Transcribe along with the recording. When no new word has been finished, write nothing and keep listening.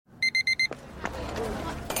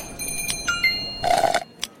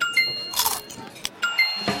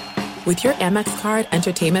With your Amex card,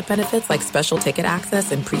 entertainment benefits like special ticket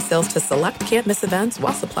access and pre-sales to select can't-miss events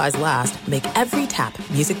while supplies last make every tap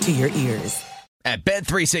music to your ears. At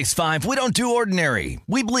Bet365, we don't do ordinary.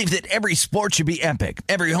 We believe that every sport should be epic.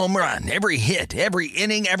 Every home run, every hit, every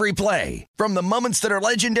inning, every play. From the moments that are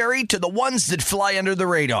legendary to the ones that fly under the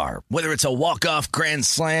radar. Whether it's a walk-off grand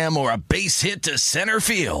slam or a base hit to center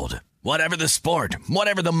field. Whatever the sport,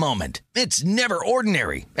 whatever the moment. It's never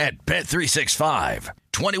ordinary at Bet365.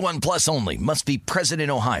 21 plus only. Must be present in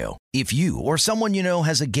Ohio. If you or someone you know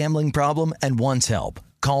has a gambling problem and wants help,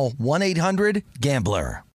 call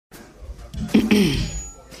 1-800-GAMBLER.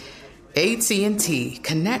 AT&T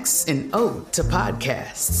connects an ode to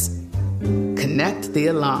podcasts. Connect the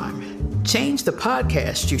alarm. Change the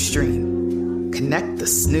podcast you stream. Connect the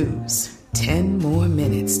snooze. 10 more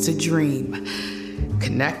minutes to dream.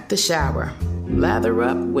 Connect the shower. Lather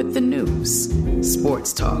up with the news.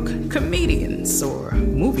 Sports talk, comedians, or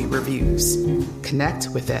movie reviews. Connect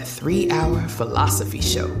with that 3-hour philosophy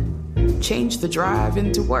show. Change the drive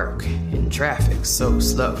into work in traffic so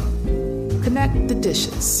slow. Connect the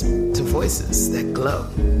dishes to voices that glow.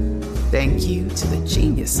 Thank you to the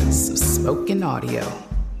geniuses of spoken audio.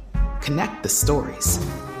 Connect the stories.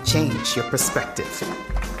 Change your perspective.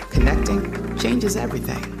 Connecting changes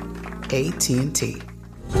everything. AT&T.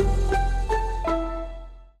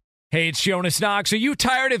 Hey, it's Jonas Knox. Are you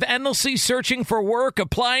tired of endlessly searching for work,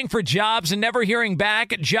 applying for jobs, and never hearing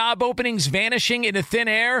back? Job openings vanishing into thin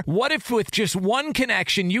air? What if with just one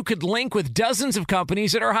connection, you could link with dozens of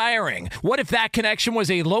companies that are hiring? What if that connection was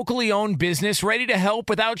a locally owned business ready to help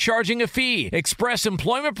without charging a fee? Express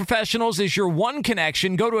Employment Professionals is your one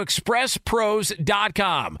connection. Go to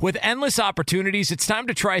expresspros.com. With endless opportunities, it's time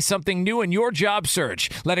to try something new in your job search.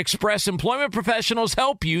 Let Express Employment Professionals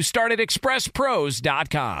help you. Start at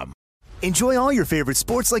expresspros.com. Enjoy all your favorite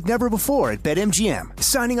sports like never before at BetMGM.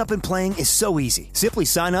 Signing up and playing is so easy. Simply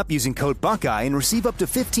sign up using code Buckeye and receive up to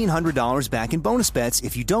 $1,500 back in bonus bets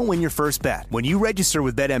if you don't win your first bet. When you register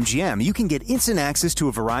with BetMGM, you can get instant access to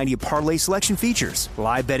a variety of parlay selection features,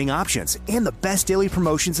 live betting options, and the best daily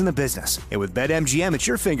promotions in the business. And with BetMGM at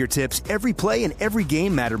your fingertips, every play and every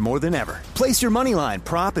game matter more than ever. Place your moneyline,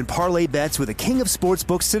 prop, and parlay bets with the king of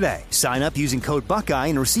sportsbooks today. Sign up using code Buckeye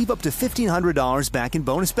and receive up to $1,500 back in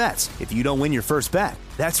bonus bets if you don't win your first bet.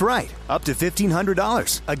 That's right, up to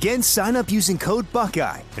 $1,500. Again, sign up using code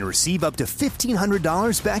Buckeye and receive up to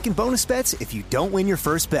 $1,500 back in bonus bets if you don't win your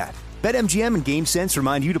first bet. BetMGM and GameSense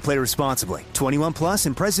remind you to play responsibly. 21 plus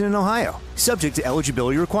and present in Ohio. Subject to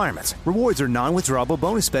eligibility requirements. Rewards are non-withdrawable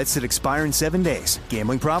bonus bets that expire in 7 days.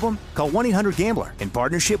 Gambling problem? Call 1-800-GAMBLER in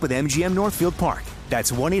partnership with MGM Northfield Park.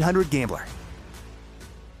 That's 1-800-GAMBLER.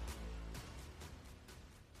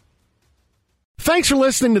 Thanks for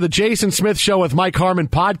listening to the Jason Smith Show with Mike Harmon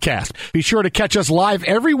podcast. Be sure to catch us live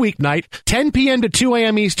every weeknight, 10 p.m. to 2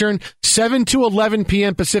 a.m. Eastern, 7 to 11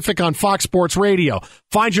 p.m. Pacific on Fox Sports Radio.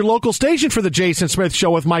 Find your local station for the Jason Smith Show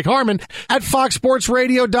with Mike Harmon at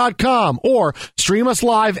foxsportsradio.com or stream us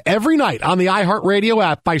live every night on the iHeartRadio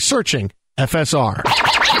app by searching FSR. Now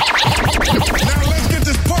let's get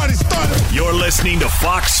this party started. You're listening to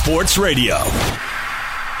Fox Sports Radio.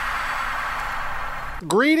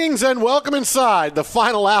 Greetings and welcome inside the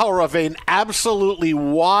final hour of an absolutely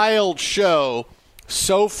wild show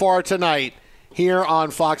so far tonight here on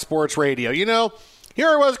Fox Sports Radio. You know, here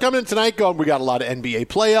I was coming in tonight going, we got a lot of NBA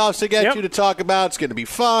playoffs to get to talk about. It's going to be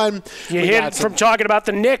fun. You hit from talking about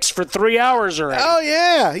the Knicks for 3 hours already. Oh,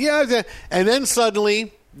 yeah. Yeah. And then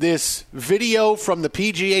suddenly this video from the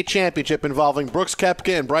PGA Championship involving Brooks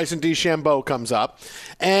Koepka and Bryson DeChambeau comes up,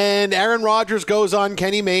 and Aaron Rodgers goes on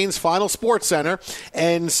Kenny Mayne's Final Sports Center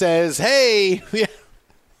and says, hey,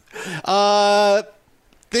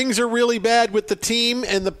 things are really bad with the team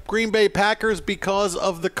and the Green Bay Packers because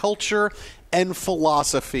of the culture and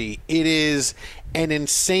philosophy. It is an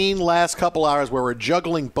insane last couple hours where we're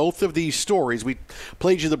juggling both of these stories. We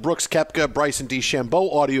played you the Brooks Koepka, Bryson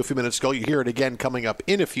DeChambeau audio a few minutes ago. You hear it again coming up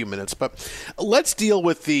in a few minutes. But let's deal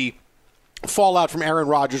with the fallout from Aaron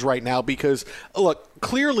Rodgers right now because, look,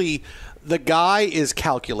 clearly the guy is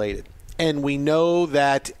calculated. And we know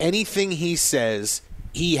that anything he says,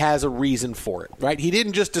 he has a reason for it, right? He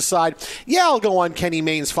didn't just decide, I'll go on Kenny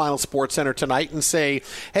Mayne's Final Sports Center tonight and say,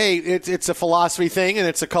 hey, it's a philosophy thing and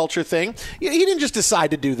it's a culture thing. He didn't just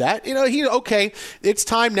decide to do that. It's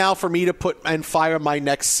time now for me to put and fire my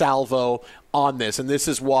next salvo on this, and this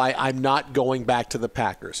is why I'm not going back to the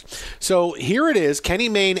Packers. So here it is. Kenny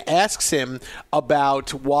Mayne asks him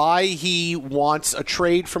about why he wants a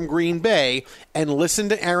trade from Green Bay, and listen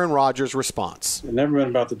to Aaron Rodgers' response. It's never been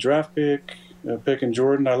about the draft picking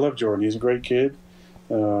Jordan. I love Jordan. He's a great kid.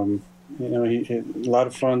 a lot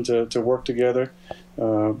of fun to work together. I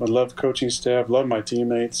love the coaching staff, love my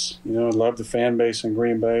teammates. I love the fan base in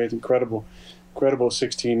Green Bay. It's incredible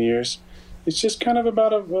 16 years. It's just kind of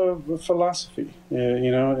about a philosophy,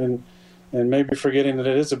 and maybe forgetting that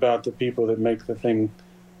it is about the people that make the thing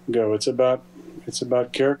go. It's about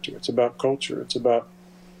character. It's about culture. It's about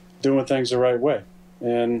doing things the right way.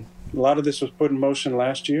 And a lot of this was put in motion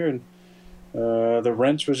last year, and the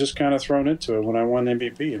wrench was just kind of thrown into it when I won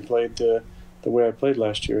MVP and played the way I played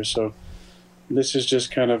last year. So this is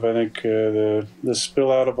just kind of, I think, the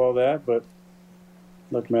spill out of all that. But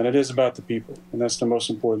look, man, it is about the people, and that's the most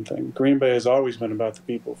important thing. Green Bay has always been about the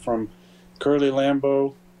people, from Curly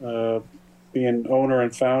Lambeau being owner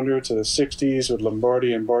and founder to the 60s with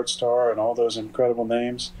Lombardi and Bart Starr and all those incredible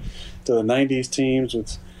names, to the 90s teams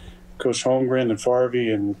with Coach Holmgren and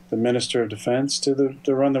Farvey and the Minister of Defense, to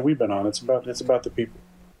the run that we've been on. It's about the people.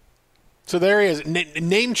 So there he is,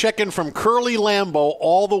 name checking from Curly Lambeau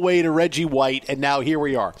all the way to Reggie White, and now here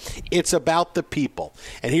we are. It's about the people.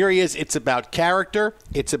 And here he is. It's about character.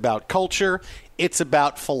 It's about culture. It's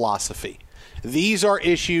about philosophy. These are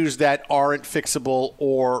issues that aren't fixable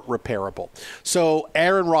or repairable. So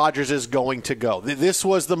Aaron Rodgers is going to go. This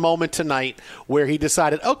was the moment tonight where he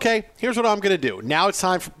decided, okay, here's what I'm going to do. Now it's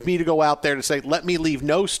time for me to go out there to say, let me leave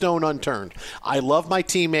no stone unturned. I love my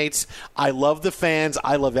teammates. I love the fans.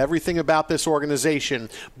 I love everything about this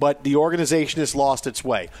organization, but the organization has lost its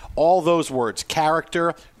way. All those words,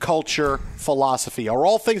 character, culture, philosophy, are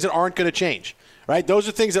all things that aren't going to change. Right? Those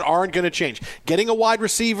are things that aren't going to change. Getting a wide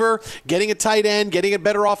receiver, getting a tight end, getting a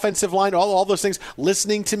better offensive line, all those things,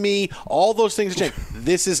 listening to me, all those things change.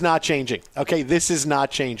 This is not changing. Okay? This is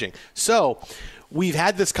not changing. So we've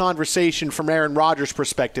had this conversation from Aaron Rodgers'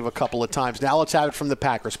 perspective a couple of times. Now let's have it from the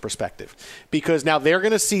Packers' perspective, because now they're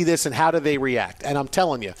going to see this and how do they react? And I'm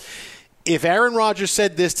telling you, if Aaron Rodgers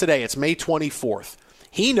said this today, it's May 24th,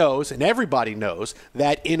 he knows, and everybody knows,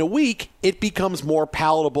 that in a week it becomes more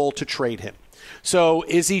palatable to trade him. So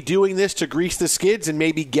is he doing this to grease the skids and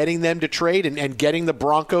maybe getting them to trade and getting the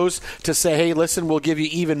Broncos to say, hey, listen, we'll give you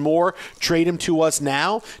even more, trade him to us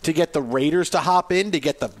now, to get the Raiders to hop in, to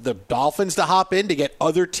get the Dolphins to hop in, to get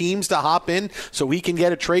other teams to hop in so he can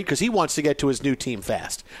get a trade, because he wants to get to his new team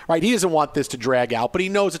fast. Right? He doesn't want this to drag out, but he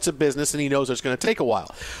knows it's a business and he knows it's going to take a while.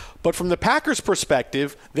 But from the Packers'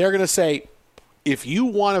 perspective, they're going to say, if you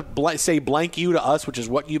want to say blank you to us, which is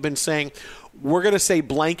what you've been saying, we're going to say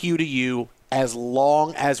blank you to you as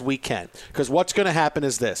long as we can. Because what's going to happen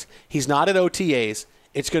is this. He's not at OTAs.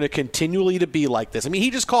 It's going to continually to be like this. I mean,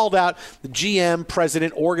 he just called out the GM,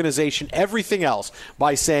 president, organization, everything else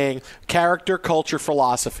by saying character, culture,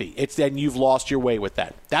 philosophy. Then you've lost your way with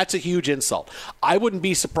that. That's a huge insult. I wouldn't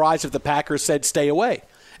be surprised if the Packers said stay away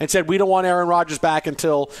and said we don't want Aaron Rodgers back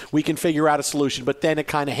until we can figure out a solution. But then it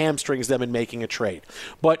kind of hamstrings them in making a trade.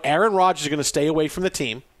 But Aaron Rodgers is going to stay away from the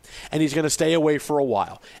team, and he's going to stay away for a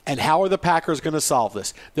while. And how are the Packers going to solve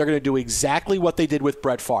this? They're going to do exactly what they did with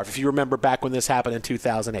Brett Favre. If you remember back when this happened in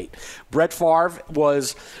 2008, Brett Favre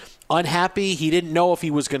was unhappy. He didn't know if he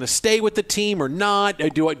was going to stay with the team or not.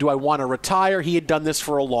 Do I want to retire? He had done this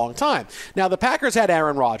for a long time. Now, the Packers had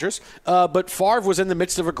Aaron Rodgers, but Favre was in the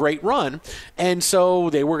midst of a great run, and so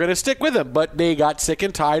they were going to stick with him. But they got sick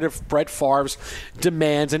and tired of Brett Favre's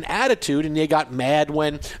demands and attitude, and they got mad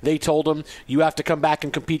when they told him, you have to come back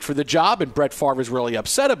and compete for the job, and Brett Favre was really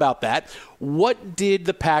upset about that. What did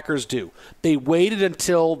the Packers do? They waited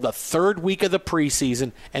until the third week of the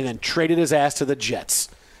preseason and then traded his ass to the Jets.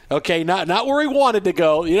 Okay, not where he wanted to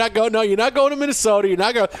go. You're not going to Minnesota.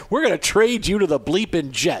 We're going to trade you to the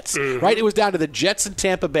bleeping Jets, right? It was down to the Jets and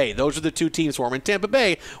Tampa Bay. Those are the two teams for him. And Tampa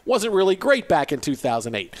Bay wasn't really great back in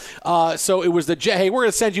 2008. So it was the Jets. Hey, we're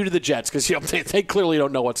going to send you to the Jets because they clearly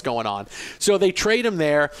don't know what's going on. So they trade him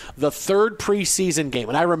there the third preseason game.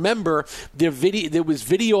 And I remember there was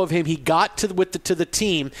video of him. He got to the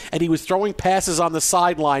team, and he was throwing passes on the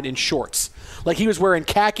sideline in shorts. Like he was wearing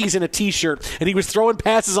khakis and a T-shirt, and he was throwing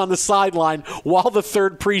passes on the sideline while the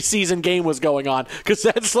third preseason game was going on. Because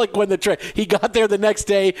that's like when he got there the next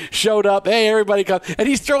day, showed up, hey, everybody come, and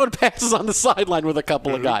he's throwing passes on the sideline with a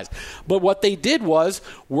couple of guys. But what they did was,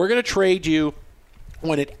 we're going to trade you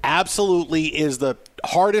when it absolutely is the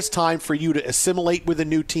hardest time for you to assimilate with a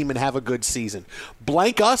new team and have a good season.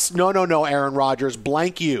 Blank us? No, Aaron Rodgers.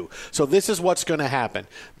 Blank you. So this is what's going to happen.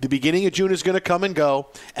 The beginning of June is going to come and go,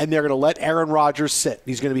 and they're going to let Aaron Rodgers sit.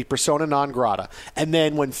 He's going to be persona non grata. And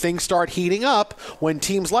then when things start heating up, when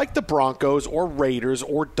teams like the Broncos or Raiders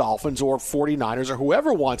or Dolphins or 49ers or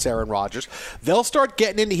whoever wants Aaron Rodgers, they'll start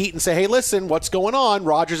getting into heat and say, hey, listen, what's going on?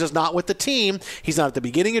 Rodgers is not with the team. He's not at the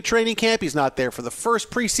beginning of training camp. He's not there for the first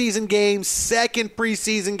preseason game, second preseason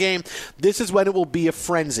preseason game, this is when it will be a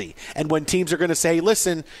frenzy. And when teams are going to say,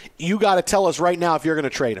 listen, you got to tell us right now if you're going to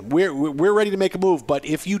trade him. We're ready to make a move, but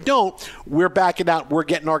if you don't, we're backing out. We're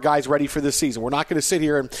getting our guys ready for this season. We're not going to sit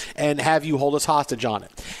here and have you hold us hostage on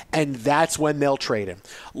it. And that's when they'll trade him.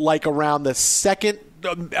 Like around the second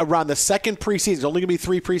preseason, there's only going to be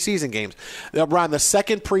 3 preseason games, around the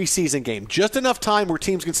second preseason game, just enough time where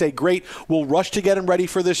teams can say, great, we'll rush to get him ready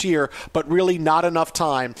for this year, but really not enough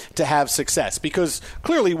time to have success. Because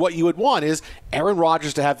clearly what you would want is Aaron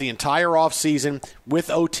Rodgers to have the entire offseason with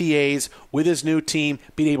OTAs, with his new team,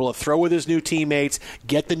 being able to throw with his new teammates,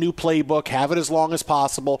 get the new playbook, have it as long as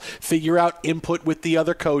possible, figure out input with the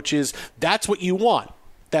other coaches. That's what you want.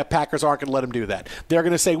 That Packers aren't going to let him do that. They're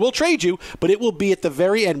going to say, we'll trade you, but it will be at the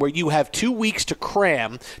very end where you have 2 weeks to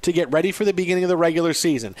cram to get ready for the beginning of the regular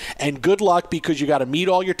season. And good luck, because you got to meet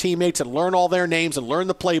all your teammates and learn all their names and learn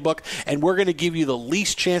the playbook, and we're going to give you the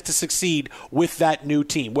least chance to succeed with that new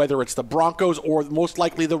team, whether it's the Broncos or most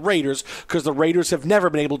likely the Raiders, because the Raiders have never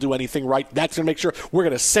been able to do anything right. That's going to make sure we're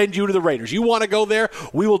going to send you to the Raiders. You want to go there?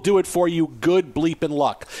 We will do it for you. Good bleeping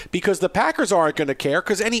luck. Because the Packers aren't going to care,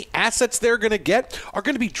 because any assets they're going to get are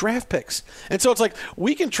going to be draft picks. And so it's like,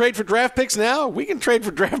 we can trade for draft picks now. We can trade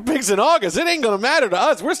for draft picks in August. It ain't going to matter to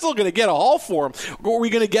us. We're still going to get a haul for them. Are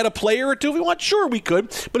we going to get a player or two if we want? Sure, we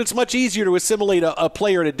could. But it's much easier to assimilate a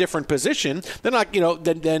player at a different position than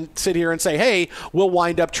than sit here and say, hey, we'll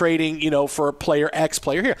wind up trading, for a player X,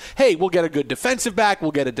 player here. Hey, we'll get a good defensive back.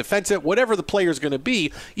 We'll get a defensive, whatever the player is going to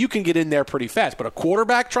be, you can get in there pretty fast. But a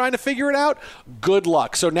quarterback trying to figure it out, good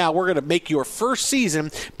luck. So now we're going to make your first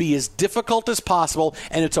season be as difficult as possible,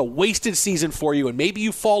 and it's a wasted season for you, and maybe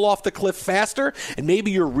you fall off the cliff faster, and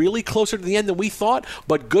maybe you're really closer to the end than we thought,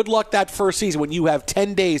 but good luck that first season when you have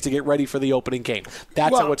 10 days to get ready for the opening game.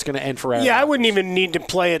 That's how it's going to end for Aaron. Yeah, I wouldn't even need to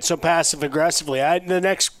play it so passive-aggressively. The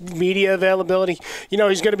next media availability, he's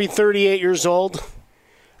going to be 38 years old.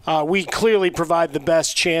 We clearly provide the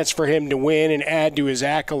best chance for him to win and add to his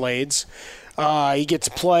accolades. He gets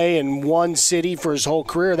to play in one city for his whole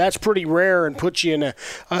career. That's pretty rare and puts you in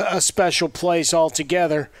a special place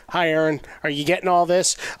altogether. Hi, Aaron. Are you getting all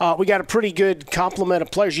this? We got a pretty good complement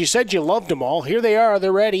of players. You said you loved them all. Here they are.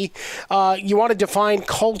 They're ready. You want to define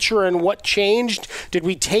culture and what changed? Did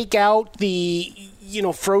we take out the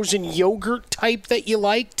frozen yogurt type that you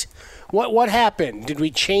liked? What happened? Did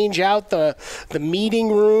we change out the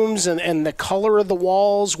meeting rooms and the color of the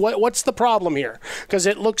walls? What's the problem here? Because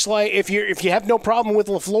it looks like if you have no problem with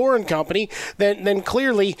LaFleur and company, then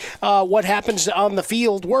clearly what happens on the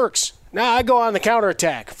field works. Now I go on the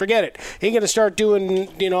counterattack. Forget it. He's going to start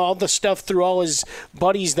doing all the stuff through all his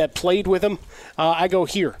buddies that played with him. I go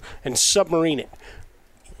here and submarine it.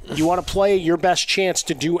 You want to play, your best chance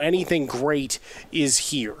to do anything great is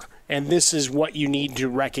here. And this is what you need to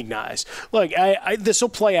recognize. Look, this will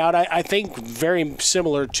play out, I think, very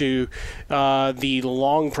similar to the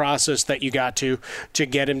long process that you got to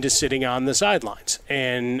get him to sitting on the sidelines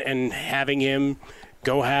and having him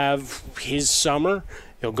go have his summer.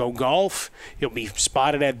 He'll go golf. He'll be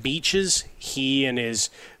spotted at beaches. He and his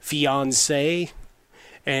fiancée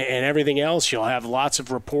and everything else. You'll have lots of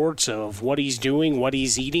reports of what he's doing, what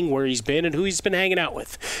he's eating, where he's been, and who he's been hanging out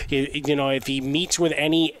with. If he meets with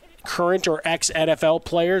any current or ex-NFL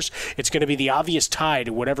players, it's going to be the obvious tie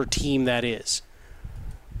to whatever team that is.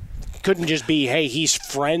 Couldn't just be, hey, he's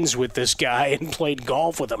friends with this guy and played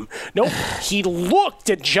golf with him. Nope, he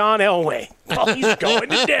looked at John Elway. Oh, he's going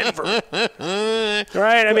to Denver.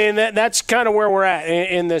 Right? I mean, that's kind of where we're at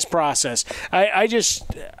in this process.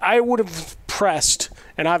 I would have pressed,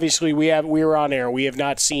 and obviously we were on air. We have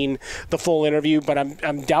not seen the full interview, but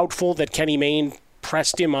I'm doubtful that Kenny Mayne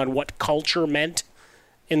pressed him on what culture meant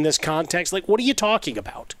in this context. Like, what are you talking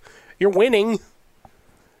about? You're winning.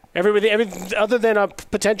 Everybody, other than a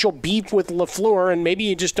potential beef with LaFleur, and maybe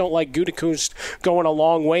you just don't like Gutekunst going a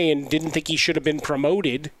long way and didn't think he should have been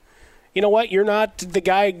promoted. You know what? You're not the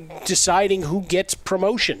guy deciding who gets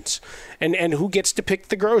promotions and who gets to pick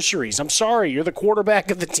the groceries. I'm sorry. You're the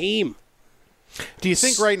quarterback of the team. Do you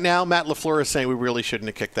think right now Matt LaFleur is saying we really shouldn't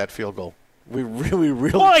have kicked that field goal? We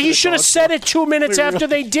really. Well, he should have said it 2 minutes after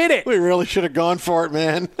they did it. We really should have gone for it,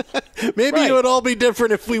 man. Maybe it would all be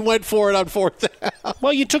different if we went for it on fourth down.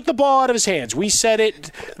 Well, you took the ball out of his hands. We said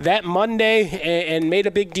it that Monday and made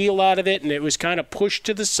a big deal out of it, and it was kind of pushed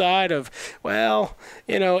to the side of, well,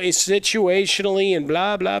 it's situationally and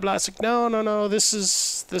blah, blah, blah. It's like, no, this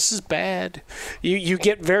is bad. You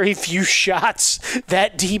get very few shots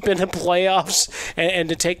that deep into playoffs, and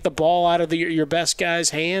to take the ball out of your best guy's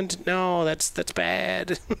hand, no, that's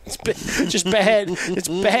bad. It's just bad. It's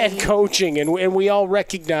bad coaching, and we all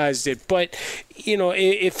recognized it. it. But,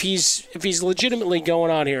 if he's legitimately going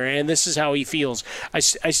on here and this is how he feels, I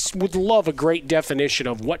would love a great definition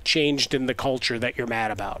of what changed in the culture that you're mad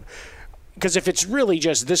about. Because if it's really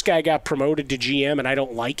just this guy got promoted to GM and I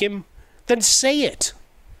don't like him, then say it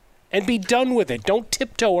and be done with it. Don't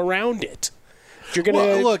tiptoe around it. If you're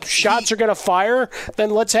going to shots are going to fire, then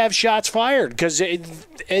let's have shots fired. Because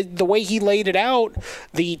the way he laid it out,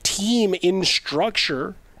 the team in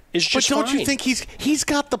structure is just But don't fine. you think he's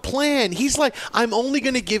got the plan? He's like, I'm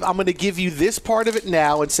going to give you this part of it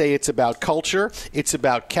now and say it's about culture, it's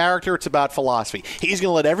about character, it's about philosophy. He's going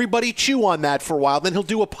to let everybody chew on that for a while. Then he'll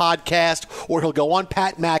do a podcast or he'll go on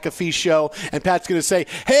Pat McAfee's show, and Pat's going to say,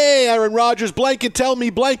 hey, Aaron Rodgers, blanket, tell me,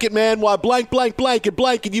 blanket, man, why blank,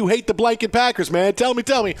 and you hate the blanket Packers, man. Tell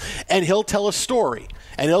me. And he'll tell a story.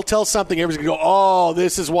 And he'll tell something, everybody's going to go, oh,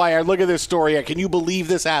 this is why. Look at this story. Can you believe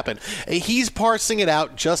this happened? He's parsing it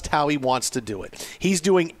out just how he wants to do it. He's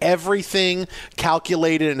doing everything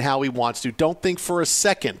calculated in how he wants to. Don't think for a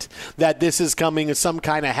second that this is coming as some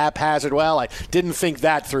kind of haphazard, well, I didn't think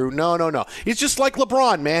that through. No. It's just like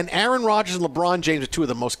LeBron, man. Aaron Rodgers and LeBron James are two of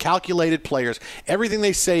the most calculated players. Everything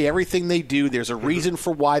they say, everything they do, there's a reason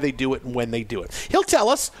for why they do it and when they do it. He'll tell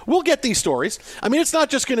us. We'll get these stories. I mean, it's not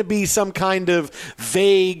just going to be some kind of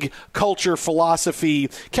vague culture, philosophy,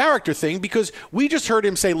 character thing, because we just heard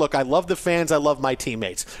him say, look, I love the fans, I love my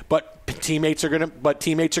teammates, but teammates are going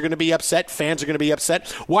to be upset, fans are going to be upset.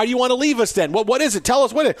 Why do you want to leave us then? What is it? Tell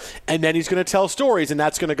us what it is. And then he's going to tell stories, and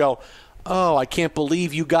that's going to go, oh, I can't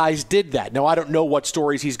believe you guys did that. Now, I don't know what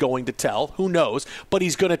stories he's going to tell. Who knows? But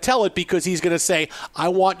he's going to tell it because he's going to say, I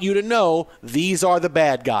want you to know these are the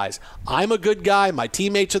bad guys. I'm a good guy. My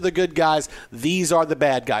teammates are the good guys. These are the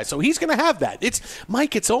bad guys. So he's going to have that.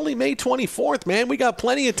 Mike, it's only May 24th, man. We got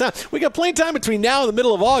plenty of time. We got plenty of time between now and the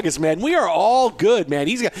middle of August, man. We are all good, man.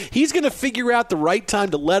 He's going to figure out the right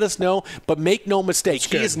time to let us know, but make no mistake.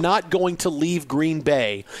 He is not going to leave Green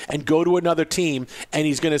Bay and go to another team, and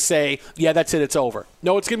he's going to say, yeah, that's it. It's over.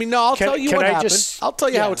 No, it's going to be, no, I'll tell you what happened. I'll tell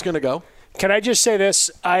you how it's going to go. Can I just say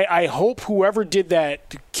this? I hope whoever did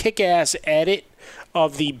that kick-ass edit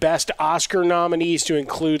of the best Oscar nominees to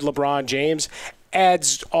include LeBron James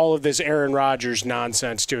adds all of this Aaron Rodgers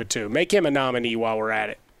nonsense to it, too. Make him a nominee while we're at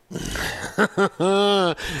it.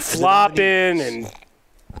 Flopping and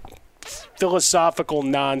philosophical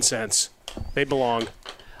nonsense. They belong.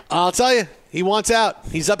 I'll tell you, he wants out.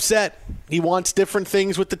 He's upset. He wants different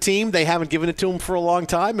things with the team. They haven't given it to him for a long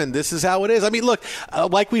time, and this is how it is. I mean, look,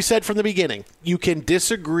 like we said from the beginning, you can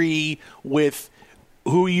disagree with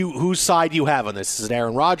whose side you have on this. Is it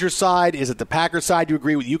Aaron Rodgers' side? Is it the Packers' side you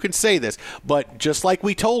agree with? You can say this. But just like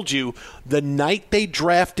we told you, the night they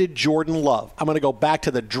drafted Jordan Love, I'm going to go back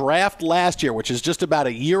to the draft last year, which is just about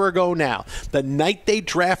a year ago now. The night they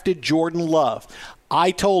drafted Jordan Love,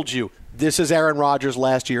 I told you, this is Aaron Rodgers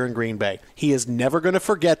last year in Green Bay. He is never going to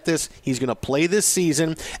forget this. He's going to play this season.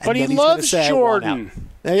 And but he loves Jordan.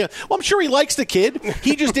 Well, I'm sure he likes the kid.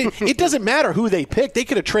 He just didn't. It doesn't matter who they picked. They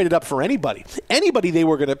could have traded up for anybody. Anybody they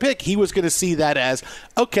were going to pick, he was going to see that as,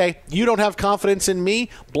 okay, you don't have confidence in me,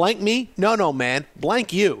 blank me. No, man,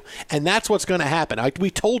 blank you. And that's what's going to happen. I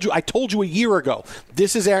told you a year ago.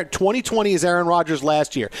 2020 is Aaron Rodgers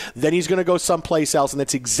last year. Then he's going to go someplace else, and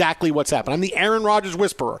that's exactly what's happened. I'm the Aaron Rodgers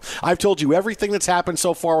whisperer. I've told you everything that's happened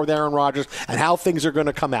so far with Aaron Rodgers and how things are going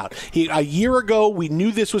to come out. A year ago, we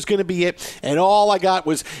knew this was going to be it, and all I got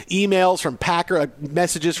was emails from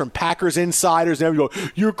messages from Packers insiders, and everyone go,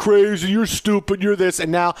 you're crazy, you're stupid, you're this,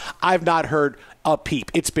 and now I've not heard a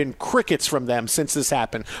peep. It's been crickets from them since this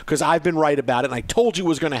happened because I've been right about it, and I told you it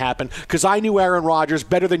was going to happen because I knew Aaron Rodgers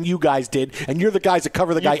better than you guys did, and you're the guys that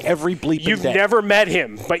cover the guy every bleeping day. You've never met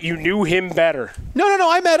him, but you knew him better. No,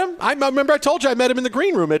 I met him. I remember I told you I met him in the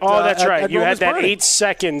green room at that's right. At you Roman's had that Burning. 8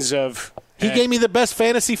 seconds of... He gave me the best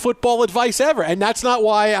fantasy football advice ever, and that's not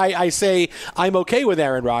why I say I'm okay with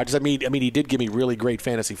Aaron Rodgers. I mean, he did give me really great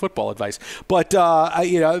fantasy football advice, but that's the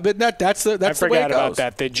way it goes. I forgot about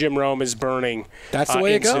that. The Jim Rome is burning. That's the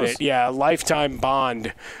way incident. it goes. Yeah, lifetime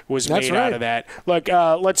bond was made out of that. Look,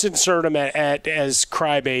 let's insert him as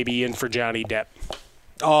Crybaby in for Johnny Depp.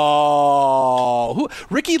 Oh,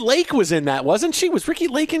 Ricky Lake was in that, wasn't she? Was Ricky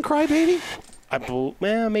Lake in Crybaby?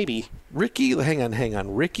 Maybe. Hang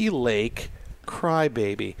on. Ricky Lake,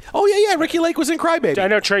 Crybaby. Oh, yeah. Ricky Lake was in Crybaby. I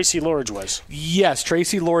know Tracy Lords was. Yes,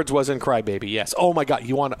 Tracy Lords was in Crybaby, yes. Oh, my God.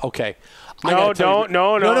 Okay. No.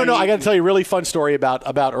 I got to tell you a really fun story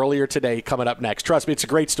about earlier today coming up next. Trust me, it's a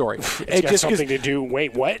great story. It's got something to do.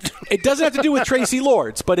 Wait, what? It doesn't have to do with Tracy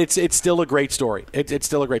Lords, but it's still a great story. It's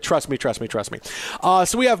still a great. Trust me.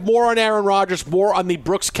 So we have more on Aaron Rodgers, more on the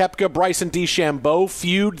Brooks Koepka, Bryson DeChambeau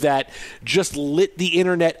feud that just lit the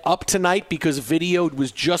internet up tonight because video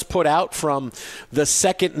was just put out from the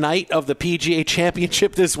second night of the PGA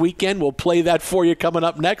Championship this weekend. We'll play that for you coming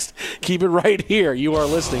up next. Keep it right here. You are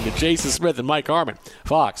listening to Jason Smith and Mike Harmon,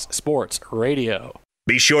 Fox Sports Radio.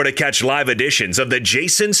 Be sure to catch live editions of The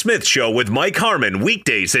Jason Smith Show with Mike Harmon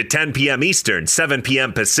weekdays at 10 p.m. Eastern, 7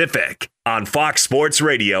 p.m. Pacific on Fox Sports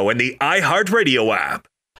Radio and the iHeartRadio app.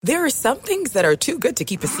 There are some things that are too good to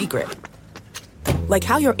keep a secret. Like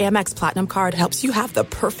how your Amex Platinum card helps you have the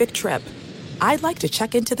perfect trip. I'd like to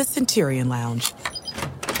check into the Centurion Lounge.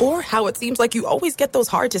 Or how it seems like you always get those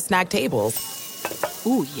hard-to-snag tables.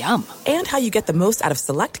 Ooh, yum. And how you get the most out of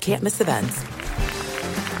select can't-miss events.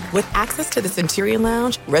 With access to the Centurion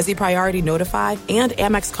Lounge, Resi Priority Notify, and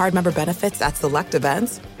Amex card member benefits at select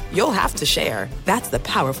events, you'll have to share. That's the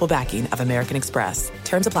powerful backing of American Express.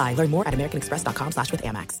 Terms apply. Learn more at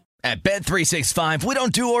americanexpress.com/withAmex. At Bet365, we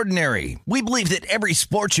don't do ordinary. We believe that every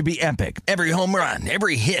sport should be epic. Every home run,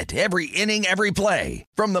 every hit, every inning, every play.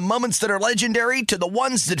 From the moments that are legendary to the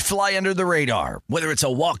ones that fly under the radar. Whether it's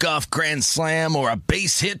a walk-off grand slam or a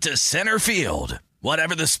base hit to center field.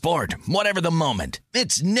 Whatever the sport, whatever the moment,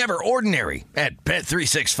 it's never ordinary at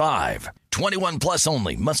Bet365. 21 plus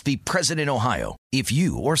only. Must be present in Ohio. If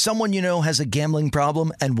you or someone you know has a gambling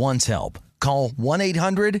problem and wants help, call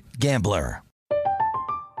 1-800-GAMBLER.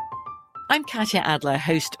 I'm Katya Adler,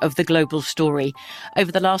 host of The Global Story.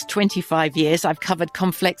 Over the last 25 years, I've covered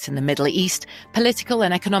conflicts in the Middle East, political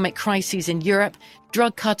and economic crises in Europe,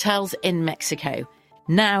 drug cartels in Mexico.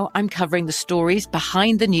 Now I'm covering the stories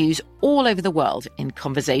behind the news all over the world in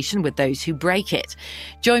conversation with those who break it.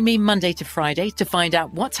 Join me Monday to Friday to find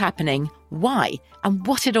out what's happening, why, and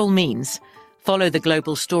what it all means. Follow The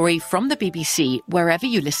Global Story from the BBC wherever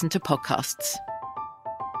you listen to podcasts.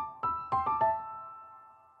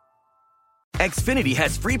 Xfinity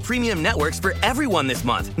has free premium networks for everyone this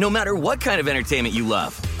month, no matter what kind of entertainment you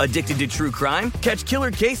love. Addicted to true crime? Catch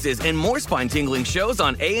killer cases and more spine-tingling shows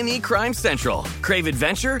on A&E Crime Central. Crave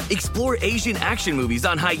adventure? Explore Asian action movies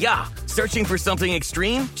on Hi-Ya. Searching for something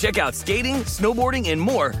extreme? Check out skating, snowboarding, and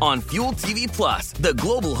more on Fuel TV Plus, the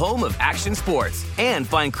global home of action sports. And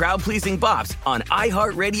find crowd-pleasing bops on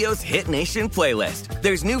iHeartRadio's Hit Nation playlist.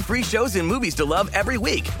 There's new free shows and movies to love every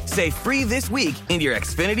week. Say free this week in your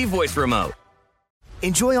Xfinity voice remote.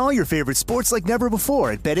 Enjoy all your favorite sports like never before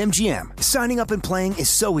at BetMGM. Signing up and playing is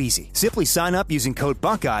so easy. Simply sign up using code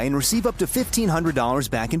Buckeye and receive up to $1,500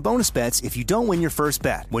 back in bonus bets if you don't win your first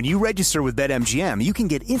bet. When you register with BetMGM, you can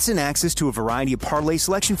get instant access to a variety of parlay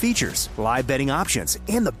selection features, live betting options,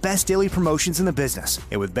 and the best daily promotions in the business.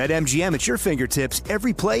 And with BetMGM at your fingertips,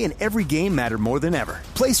 every play and every game matter more than ever.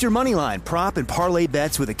 Place your moneyline, prop, and parlay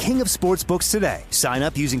bets with the king of sportsbooks today. Sign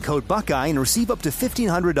up using code Buckeye and receive up to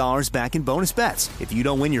 $1,500 back in bonus bets if you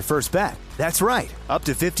don't win your first bet. That's right, up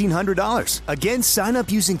to $1,500. Again, sign up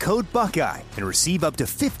using code Buckeye and receive up to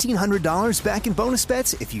 $1,500 back in bonus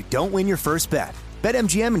bets if you don't win your first bet.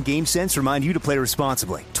 BetMGM and GameSense remind you to play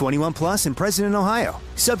responsibly. 21 plus and present in Ohio.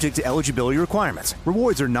 Subject to eligibility requirements.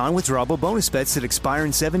 Rewards are non-withdrawable bonus bets that expire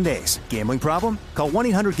in 7 days. Gambling problem? Call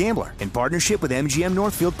 1-800-GAMBLER in partnership with MGM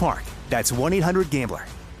Northfield Park. That's 1-800-GAMBLER.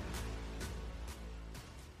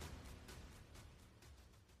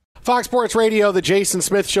 Fox Sports Radio, the Jason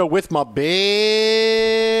Smith Show with my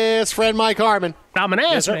best friend Mike Harmon. I'm an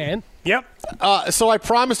ass man. Yep. So I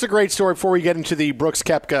promised a great story before we get into the Brooks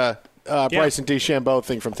Koepka, Bryson DeChambeau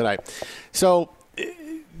thing from tonight. So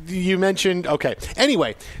you mentioned, okay.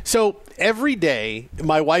 Anyway, so every day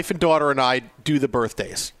my wife and daughter and I do the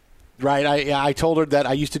birthdays. Right, I told her that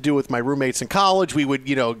I used to do with my roommates in college. We would,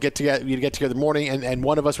 get together. We'd get together in the morning, and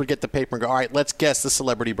one of us would get the paper and go, "All right, let's guess the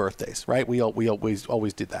celebrity birthdays." Right, we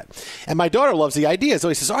always did that. And my daughter loves the idea.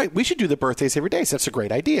 Zoe says, "All right, we should do the birthdays every day." So that's a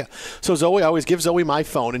great idea. So Zoe, I always give Zoe my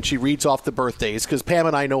phone, and she reads off the birthdays because Pam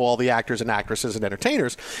and I know all the actors and actresses and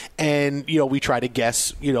entertainers, and we try to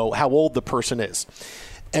guess, how old the person is.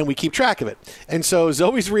 And we keep track of it. And so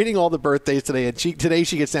Zoe's reading all the birthdays today, and today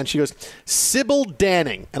she gets down, she goes, Sybil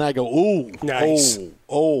Danning. And I go, ooh, nice.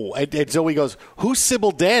 Oh. And Zoe goes, who's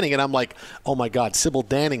Sybil Danning? And I'm like, oh, my God, Sybil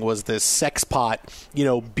Danning was this sex pot,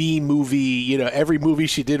 B movie, every movie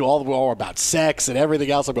she did all about sex and everything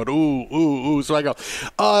else. I'm going, ooh. So I go,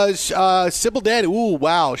 Sybil Danning, ooh,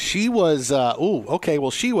 wow, she was, okay,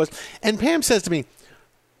 well, she was. And Pam says to me,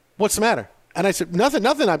 what's the matter? And I said, nothing.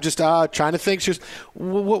 I'm just trying to think. She goes,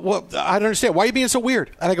 what? I don't understand. Why are you being so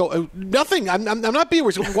weird? And I go, nothing. I'm not being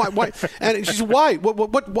weird. Why? And she said, why?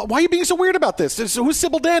 Why are you being so weird about this? Who's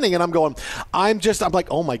Sybil Danning? And I'm going, I'm like,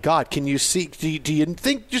 oh, my God. Can you see? Do you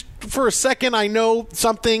think just for a second I know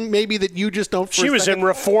something maybe that you just don't? She was in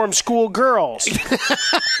Reform School Girls.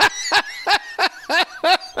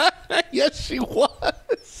 Yes, she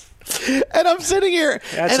was. And I'm sitting here.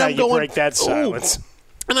 That's and how I'm you going, break that silence.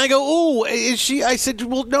 And I go, oh, is she? I said,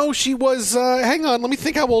 well, no, she was. Hang on, let me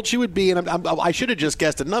think how old she would be. And I should have just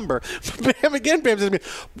guessed a number. Bam says to me,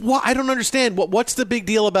 well, I don't understand. What's the big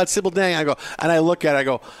deal about Sybil Danning? I go, and I look at it, I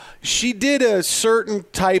go, she did a certain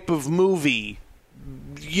type of movie,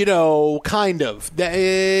 kind of.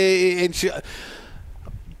 And she,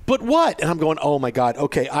 but what? And I'm going, oh my God,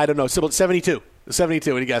 okay, I don't know. Sybil, 72. 72,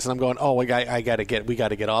 and he guessed, and I'm going, oh, we got to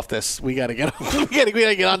get off this. We got to get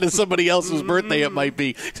on to somebody else's birthday it might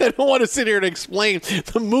be. I don't want to sit here and explain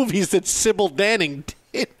the movies that Sybil Danning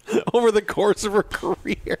did over the course of her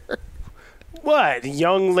career. What?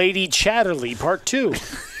 Young Lady Chatterley, Part 2.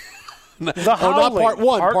 Not Part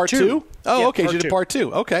 1, Part 2? Oh, yeah, okay, she did Part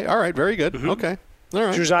 2. Okay, all right, very good. Mm-hmm. Okay, all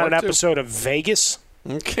right. She was on an episode of Vegas.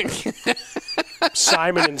 Okay.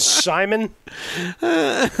 Simon and Simon.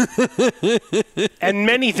 And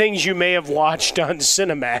many things you may have watched on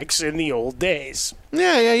Cinemax in the old days.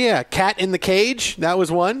 Yeah. Cat in the Cage. That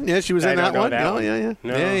was one. Yeah, she was in that one. That one. Yeah.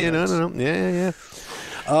 No.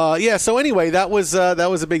 Yeah. So anyway, that was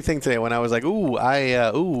a big thing today when I was like,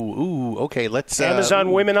 okay, let's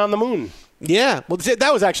Amazon Women on the Moon. Yeah. Well,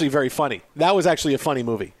 that was actually very funny. That was actually a funny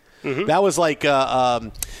movie. Mm-hmm. That was like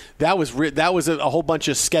that was a whole bunch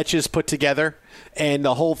of sketches put together, and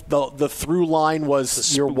the through line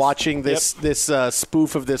was you're watching this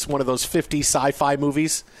spoof of this one of those 50 sci-fi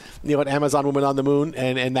movies, Amazon Woman on the Moon,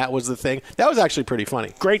 and that was the thing. That was actually pretty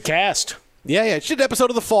funny. Great cast. Yeah. She did an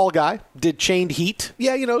episode of The Fall Guy. Did Chained Heat.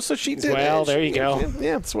 Yeah, so she did. Well, there you go.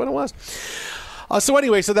 Yeah, that's what it was. So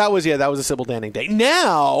anyway, that was a Sybil Danning day.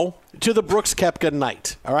 Now to the Brooks Koepka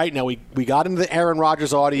night. All right, now we got into the Aaron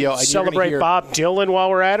Rodgers audio. And celebrate Bob Dylan while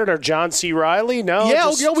we're at it, or John C. Reilly? No.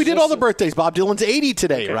 Yeah, we did all the birthdays. Bob Dylan's 80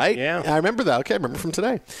 today, okay, right? Yeah, I remember that. Okay, I remember from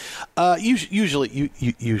today.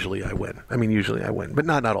 Usually I win. I mean, usually I win, but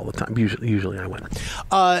not all the time. Usually I win.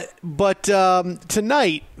 But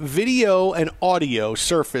tonight, video and audio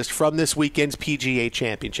surfaced from this weekend's PGA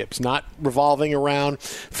Championships, not revolving around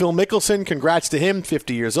Phil Mickelson. Congrats to him,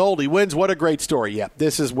 50 years old. He wins. What a great story. Yeah,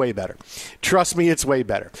 this is way better. Trust me, it's way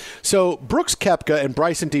better. So Brooks Koepka and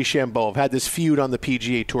Bryson DeChambeau have had this feud on the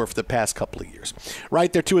PGA Tour for the past couple of years,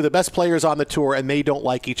 right? They're two of the best players on the tour, and they don't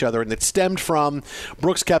like each other. And it stemmed from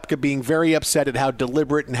Brooks Koepka being very upset at how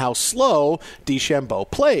deliberate and how slow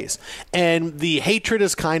DeChambeau plays. And the hatred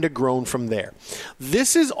has kind of grown from there.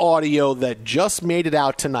 This is audio that just made it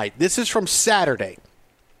out tonight. This is from Saturday,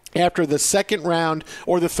 after the second round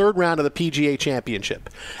or the third round of the PGA Championship.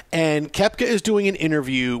 And Koepka is doing an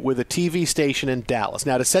interview with a TV station in Dallas.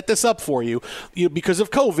 Now, to set this up for you, because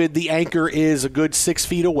of COVID, the anchor is a good 6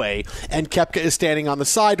 feet away, and Koepka is standing on the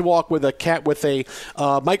sidewalk with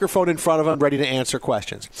a microphone in front of him ready to answer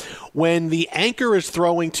questions. When the anchor is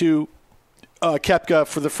throwing to Koepka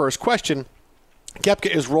for the first question,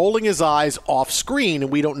 Koepka is rolling his eyes off screen,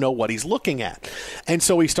 and we don't know what he's looking at. And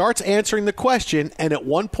so he starts answering the question, and at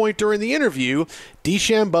one point during the interview,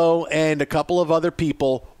 DeChambeau and a couple of other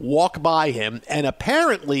people walk by him and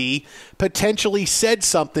apparently potentially said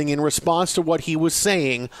something in response to what he was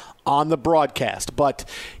saying on the broadcast. But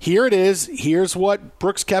here it is. Here's what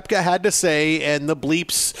Brooks Koepka had to say, and the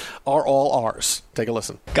bleeps are all ours. Take a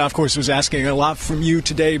listen. Golf course was asking a lot from you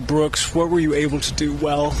today, Brooks. What were you able to do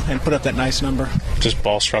well and put up that nice number? Just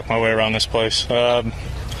ball struck my way around this place.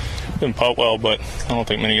 Didn't putt well, but I don't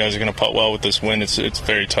think many guys are going to putt well with this wind. It's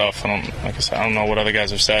very tough. Like I said, I don't know what other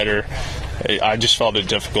guys have said, or I just felt it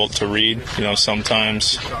difficult to read.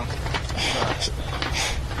 Sometimes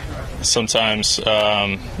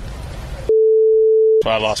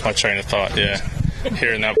I lost my train of thought. Yeah,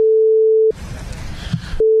 hearing that.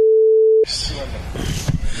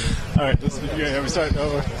 All right, we start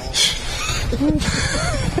over.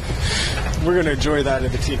 We're going to enjoy that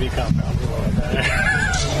at the TV compound.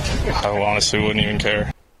 I honestly wouldn't even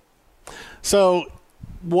care. So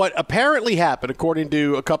what apparently happened, according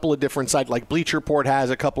to a couple of different sites, like Bleacher Report has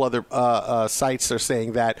a couple other sites, are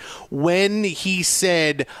saying that when he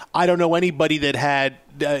said, I don't know anybody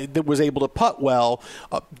that was able to putt well,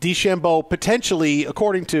 DeChambeau potentially,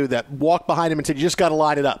 according to that, walked behind him and said, you just got to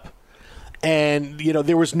line it up. And,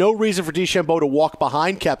 there was no reason for DeChambeau to walk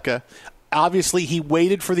behind Koepka Obviously, he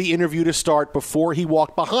waited for the interview to start before he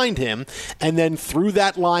walked behind him and then threw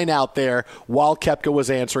that line out there while Koepka was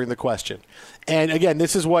answering the question. And again,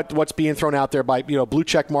 this is what's being thrown out there by blue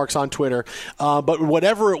check marks on Twitter. But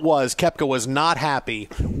whatever it was, Koepka was not happy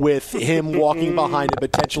with him walking behind him,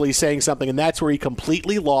 potentially saying something, and that's where he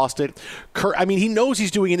completely lost it. He knows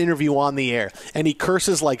he's doing an interview on the air, and he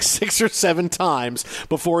curses like 6 or 7 times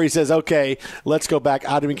before he says, "Okay, let's go back.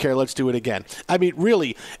 I don't even care. Let's do it again." I mean,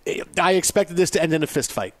 really, I expected this to end in a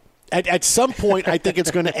fist fight. At some point, I think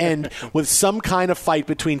it's going to end with some kind of fight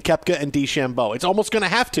between Koepka and DeChambeau. It's almost going to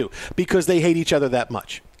have to because they hate each other that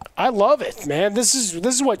much. I love it, man. This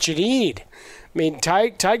is what you need. I mean,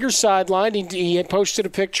 Tiger's sidelined. He had posted a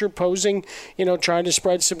picture posing, trying to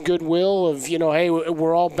spread some goodwill of, hey,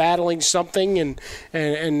 we're all battling something, and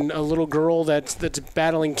a little girl that's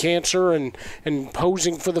battling cancer and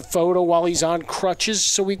posing for the photo while he's on crutches.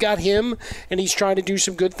 So we got him, and he's trying to do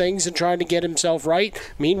some good things and trying to get himself right.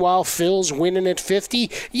 Meanwhile, Phil's winning at 50.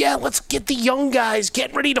 Yeah, let's get the young guys.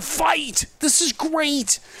 Get ready to fight. This is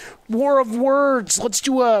great. War of words. Let's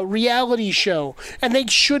do a reality show. And they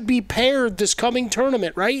should be paired this coming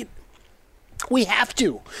tournament, right? We have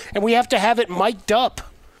to. And we have to have it mic'd up.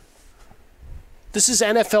 This is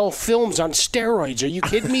NFL Films on steroids. Are you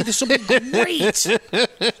kidding me? This will be great.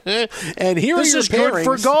 And here this is good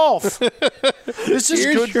for golf. This is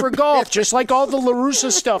good for golf, just like all the La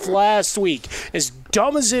Russa stuff last week. As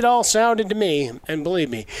dumb as it all sounded to me, and believe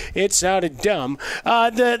me, it sounded dumb,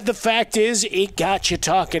 the fact is it got you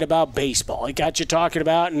talking about baseball. It got you talking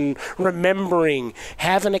about and remembering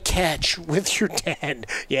having a catch with your dad.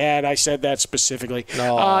 Yeah, and I said that specifically.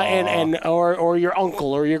 Or your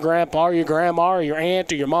uncle or your grandpa or your grandma or your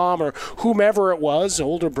aunt or your mom or whomever it was,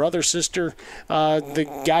 older brother, sister,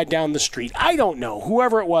 the guy down the street. I don't know.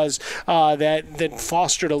 Whoever it was that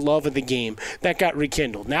fostered a love of the game, that got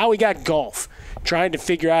rekindled. Now we got golf. Trying to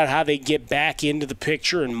figure out how they get back into the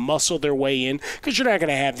picture and muscle their way in, because you're not going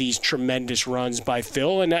to have these tremendous runs by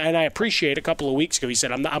Phil. And I appreciate a couple of weeks ago he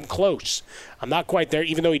said, I'm close. I'm not quite there,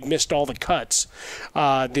 even though he'd missed all the cuts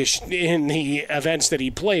in the events that he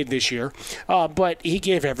played this year. But he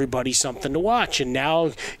gave everybody something to watch. And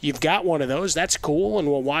now you've got one of those. That's cool, and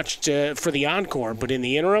we'll watch for the encore. But in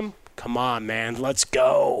the interim, come on, man. Let's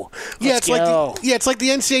go. It's like the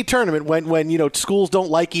NCAA tournament when schools don't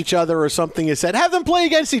like each other or something is said. Have them play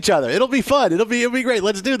against each other. It'll be fun. It'll be great.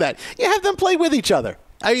 Let's do that. You have them play with each other.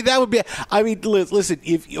 That would be. Listen.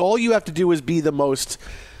 If all you have to do is be the most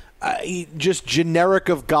just generic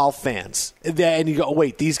of golf fans, and you go,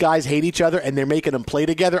 wait, these guys hate each other and they're making them play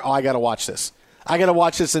together. Oh, I got to watch this. I got to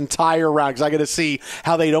watch this entire round because I got to see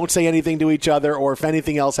how they don't say anything to each other or if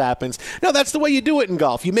anything else happens. No, that's the way you do it in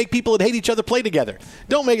golf. You make people that hate each other play together.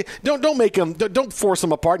 Don't force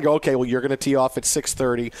them apart and go, okay, well, you're going to tee off at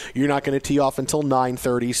 6:30. You're not going to tee off until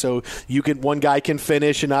 9:30, so one guy can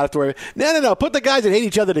finish and not have to worry. No. Put the guys that hate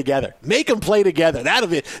each other together. Make them play together. That'll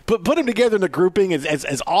be put them together in a grouping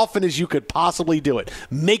as often as you could possibly do it.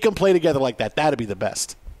 Make them play together like that. That'd be the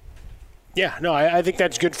best. Yeah, no, I think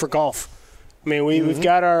that's good for golf. I mean, we've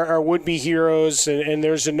got our would-be heroes, and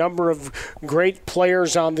there's a number of great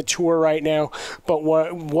players on the tour right now. But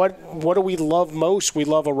what do we love most? We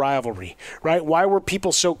love a rivalry, right? Why were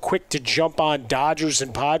people so quick to jump on Dodgers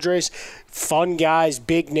and Padres? Fun guys,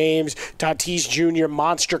 big names, Tatis Jr.,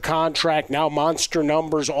 monster contract, now monster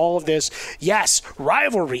numbers, all of this. Yes,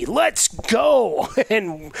 rivalry, let's go.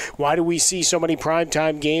 And why do we see so many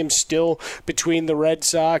primetime games still between the Red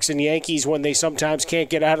Sox and Yankees when they sometimes can't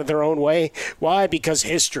get out of their own way? Why? Because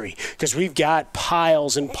history. Because we've got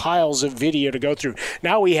piles and piles of video to go through.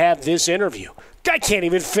 Now we have this interview. Guy can't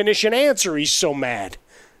even finish an answer. He's so mad.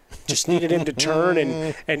 Just needed him to turn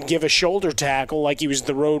and give a shoulder tackle like he was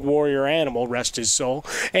the road warrior animal, rest his soul.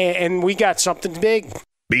 And we got something big.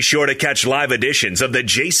 Be sure to catch live editions of The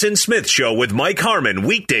Jason Smith Show with Mike Harmon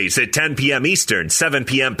weekdays at 10 p.m. Eastern, 7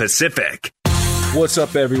 p.m. Pacific. What's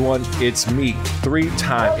up, everyone? It's me,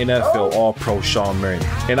 3-time NFL All-Pro Sean Merriman,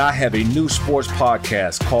 and I have a new sports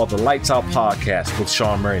podcast called the Lights Out Podcast with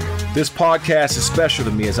Sean Merriman. This podcast is special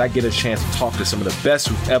to me as I get a chance to talk to some of the best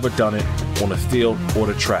who've ever done it on the field or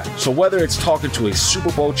the track. So whether it's talking to a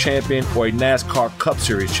Super Bowl champion or a NASCAR Cup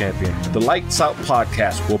Series champion, the Lights Out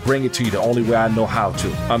Podcast will bring it to you the only way I know how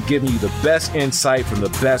to. I'm giving you the best insight from the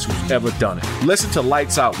best who's ever done it. Listen to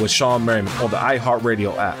Lights Out with Sean Merriman on the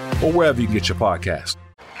iHeartRadio app or wherever you get your podcast.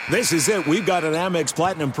 This is it. We've got an Amex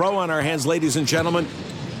Platinum Pro on our hands, ladies and gentlemen.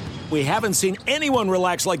 We haven't seen anyone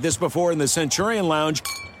relax like this before in the Centurion Lounge.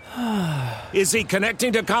 Is he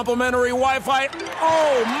connecting to complimentary Wi-Fi?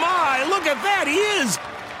 Oh, my. Look at that. He is.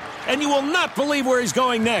 and you will not believe where he's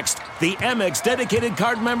going next. The Amex dedicated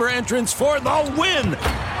card member entrance for the win.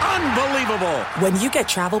 Unbelievable. When you get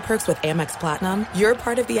travel perks with Amex Platinum, you're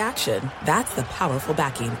part of the action. That's the powerful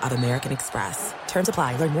backing of American Express. Terms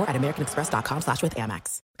apply. Learn more at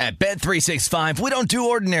americanexpress.com/withAmex. At Bet365, we don't do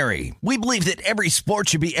ordinary. We believe that every sport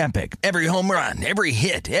should be epic. Every home run, every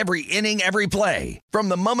hit, every inning, every play. From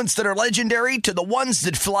the moments that are legendary to the ones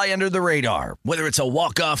that fly under the radar. Whether it's a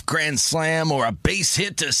walk-off grand slam or a base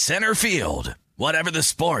hit to center field. Whatever the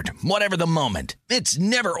sport, whatever the moment, it's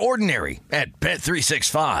never ordinary at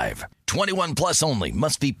Bet365. 21 plus only.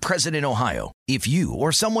 Must be present in Ohio. If you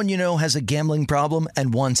or someone you know has a gambling problem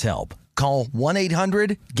and wants help, call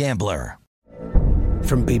 1-800-GAMBLER.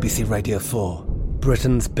 From BBC Radio 4,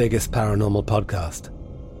 Britain's biggest paranormal podcast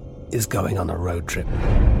is going on a road trip.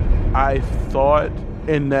 I thought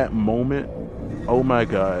in that moment, oh my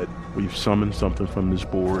God, we've summoned something from this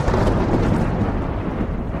board.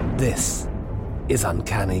 This is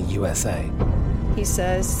Uncanny USA. He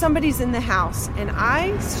says, somebody's in the house, and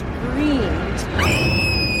I screamed.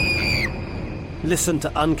 Listen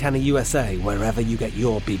to Uncanny USA wherever you get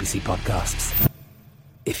your BBC podcasts,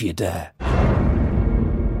 if you dare.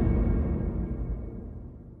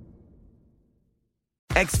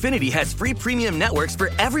 Xfinity has free premium networks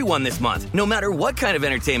for everyone this month, no matter what kind of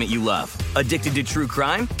entertainment you love. Addicted to true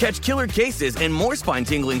crime? Catch killer cases and more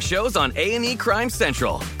spine-tingling shows on A&E Crime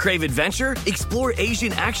Central. Crave adventure? Explore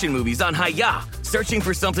Asian action movies on Hi-YAH. Searching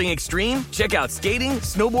for something extreme? Check out skating,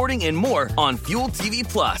 snowboarding, and more on Fuel TV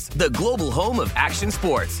Plus, the global home of action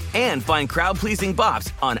sports. And find crowd-pleasing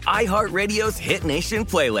bops on iHeartRadio's Hit Nation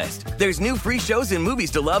playlist. There's new free shows and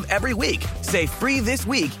movies to love every week. Say free this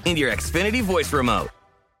week in your Xfinity voice remote.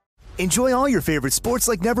 Enjoy all your favorite sports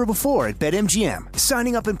like never before at BetMGM.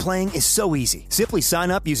 Signing up and playing is so easy. Simply sign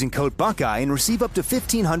up using code Buckeye and receive up to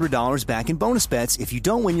 $1,500 back in bonus bets if you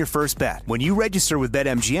don't win your first bet. When you register with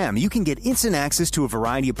BetMGM, you can get instant access to a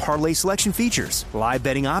variety of parlay selection features, live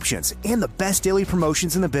betting options, and the best daily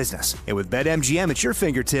promotions in the business. And with BetMGM at your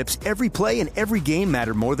fingertips, every play and every game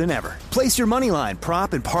matter more than ever. Place your moneyline,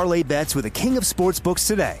 prop, and parlay bets with the king of sportsbooks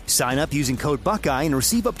today. Sign up using code Buckeye and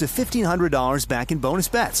receive up to $1,500 back in bonus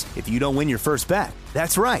bets if you don't win your first bet.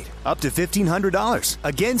 That's right, up to $1,500.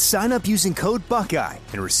 Again, sign up using code Buckeye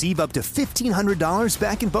and receive up to $1,500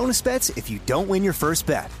 back in bonus bets if you don't win your first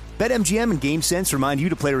bet. BetMGM and GameSense remind you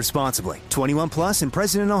to play responsibly. 21 plus and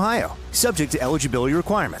present in Ohio. Subject to eligibility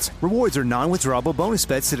requirements. Rewards are non-withdrawable bonus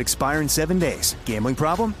bets that expire in 7 days. Gambling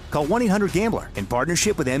problem? Call 1-800-GAMBLER in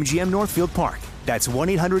partnership with MGM Northfield Park. That's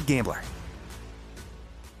 1-800-GAMBLER.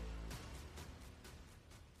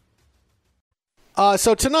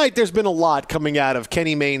 So tonight there's been a lot coming out of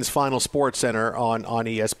Kenny Mayne's Final Sports Center on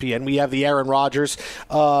ESPN. We have the Aaron Rodgers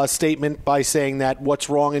statement by saying that what's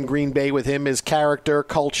wrong in Green Bay with him is character,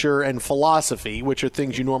 culture, and philosophy, which are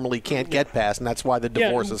things you normally can't get past, and that's why the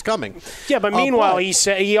divorce is coming. Yeah, but meanwhile,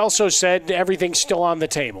 he also said everything's still on the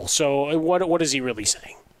table. So what is he really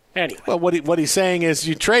saying? Anyway. Well, what he's saying is,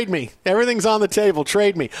 you trade me. Everything's on the table.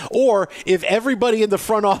 Trade me. Or if everybody in the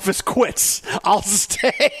front office quits, I'll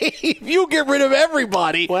stay. If you get rid of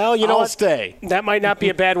everybody, well, you know I'll stay. That might not be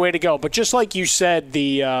a bad way to go. But just like you said,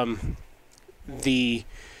 the Phil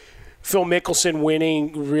Mickelson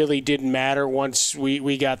winning really didn't matter once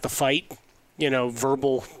we got the fight. You know,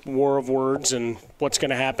 verbal war of words and what's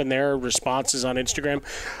going to happen there, responses on Instagram.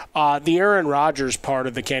 The Aaron Rodgers part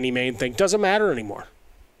of the Kenny Mayne thing doesn't matter anymore.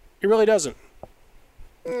 It really doesn't.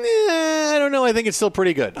 I don't know. I think it's still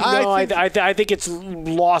pretty good. No, I think it's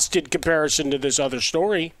lost in comparison to this other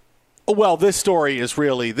story. Well, this story is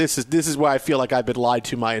really this is why I feel like I've been lied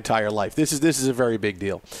to my entire life. This is a very big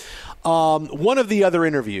deal. One of the other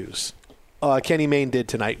interviews Kenny Mayne did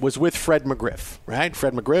tonight was with Fred McGriff, right?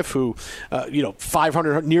 Fred McGriff, who,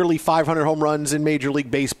 nearly 500 home runs in Major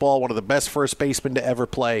League Baseball, one of the best first basemen to ever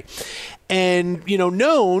play. And,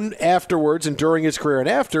 known afterwards and during his career and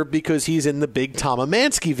after because he's in the big Tom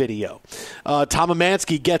Amansky video. Tom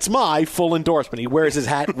Amansky gets my full endorsement. He wears his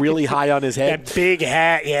hat really high on his head. That big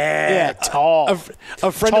hat, yeah. Tall. A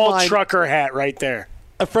friend tall of mine, trucker hat right there.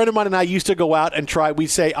 A friend of mine and I used to go out and try. We'd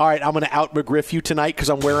say, all right, I'm going to out McGriff you tonight because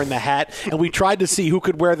I'm wearing the hat. And we tried to see who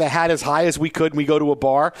could wear the hat as high as we could. And we go to a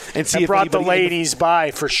bar and see if brought the ladies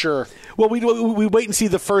by for sure. Well, we wait and see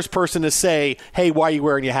the first person to say, hey, why are you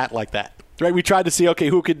wearing your hat like that? Right, we tried to see, okay,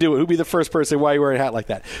 who could do it? Who'd be the first person? Why are you wearing a hat like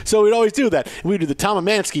that? So we'd always do that. We'd do the Tom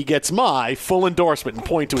Amansky gets my full endorsement and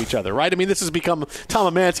point to each other, right? I mean, this has become,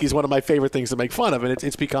 Tom Amansky is one of my favorite things to make fun of, and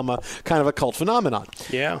it's become a kind of a cult phenomenon.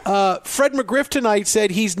 Yeah. Fred McGriff tonight said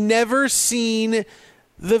he's never seen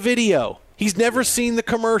the video. He's never seen the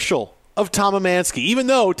commercial of Tom Amansky, even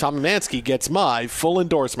though Tom Amansky gets my full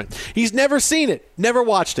endorsement. He's never seen it, never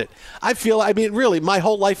watched it. Really, my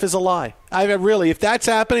whole life is a lie. If that's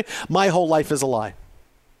happening, my whole life is a lie.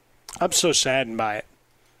 I'm so saddened by it.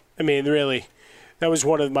 I mean, really, that was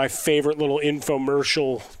one of my favorite little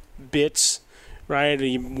infomercial bits, right?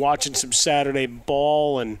 You're watching some Saturday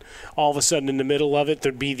ball, and all of a sudden in the middle of it,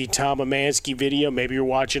 there'd be the Tom Amansky video. Maybe you're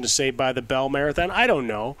watching a Saved by the Bell marathon. I don't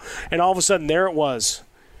know. And all of a sudden, there it was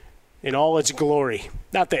in all its glory.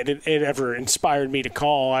 Not that it ever inspired me to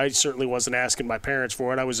call. I certainly wasn't asking my parents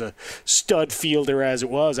for it. I was a stud fielder as it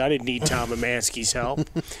was. I didn't need Tom Amansky's help.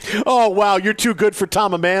 Oh, wow, you're too good for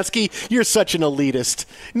Tom Amansky. You're such an elitist.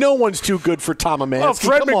 No one's too good for Tom Amansky. Well,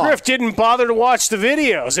 Fred McGriff didn't bother to watch the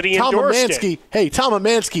videos, and he endorsed it. Hey, Tom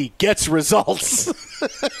Amansky gets results.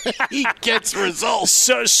 He gets results.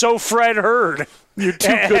 So Fred heard. You're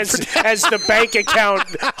too good as the bank account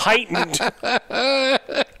heightened.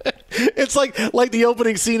 It's like the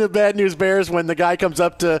opening scene of Bad News Bears when the guy comes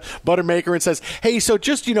up to Buttermaker and says, "Hey, so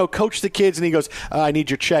just coach the kids," and he goes, "I need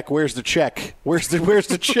your check. Where's the check? Where's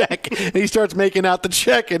the check?" And he starts making out the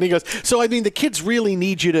check, and he goes, "So the kids really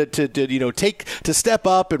need you to step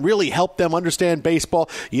up and really help them understand baseball.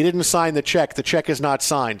 You didn't sign the check. The check is not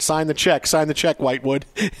signed. Sign the check, Whitewood."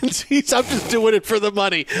 I'm just doing it for the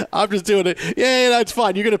money. I'm just doing it. Yeah, that's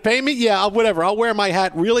fine. You're going to pay me? Yeah, whatever. I'll wear my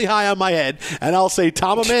hat really high on my head, and I'll say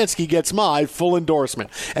Tom Amansky gets my full endorsement.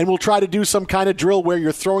 And we'll try to do some kind of drill where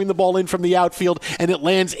you're throwing the ball in from the outfield and it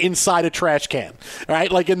lands inside a trash can,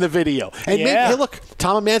 right? Like in the video. And hey, look,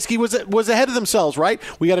 Tom Amansky was ahead of themselves, right?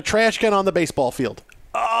 We got a trash can on the baseball field.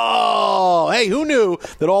 Oh, hey, who knew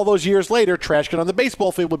that all those years later, trash can on the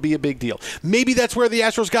baseball field would be a big deal? Maybe that's where the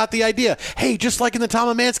Astros got the idea. Hey, just like in the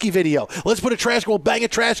Tom Amansky video, let's put a trash can, we'll bang a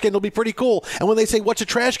trash can, it'll be pretty cool. And when they say, what's a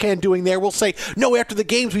trash can doing there? We'll say, no, after the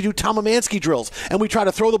games we do Tom Amansky drills, and we try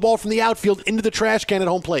to throw the ball from the outfield into the trash can at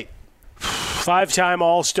home plate. 5-time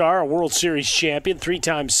All-Star, a World Series champion,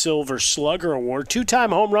 3-time Silver Slugger Award,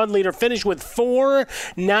 2-time home run leader, finished with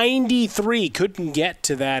 .493. Couldn't get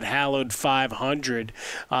to that hallowed 500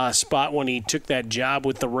 spot when he took that job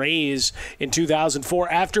with the Rays in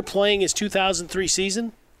 2004 after playing his 2003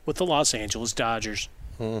 season with the Los Angeles Dodgers.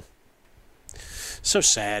 So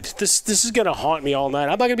sad. This is going to haunt me all night. I'm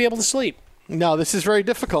not going to be able to sleep. No, this is very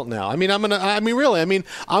difficult now. I'm gonna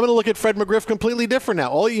look at Fred McGriff completely different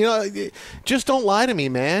now. Just don't lie to me,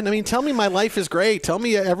 man. Tell me my life is great. Tell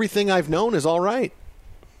me everything I've known is all right.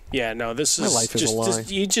 Yeah, no, this is my life is a lie.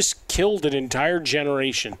 You just killed an entire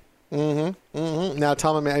generation. Now,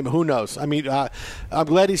 Tom, who knows? I'm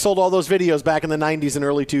glad he sold all those videos back in the 90s and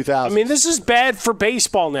early 2000s. This is bad for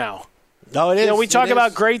baseball now. No, it is. We talk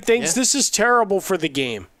about great things. Yeah. This is terrible for the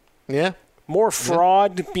game. Yeah. More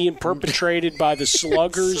fraud being perpetrated by the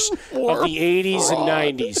sluggers of the 80s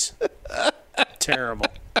and 90s. Terrible.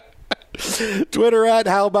 Twitter at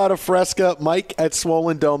How About a Fresca, Mike at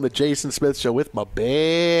Swollen Dome, the Jason Smith Show with my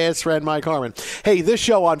best friend Mike Harmon. Hey, this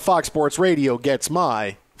show on Fox Sports Radio gets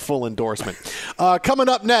my full endorsement. Coming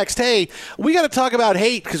up next, hey, we got to talk about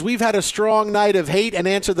hate because we've had a strong night of hate and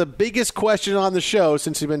answer the biggest question on the show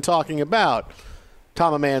since we've been talking about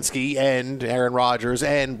Tom Amansky and Aaron Rodgers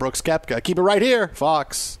and Brooks Koepka. Keep it right here,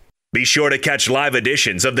 Fox. Be sure to catch live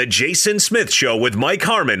editions of The Jason Smith Show with Mike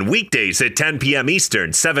Harmon weekdays at 10 p.m.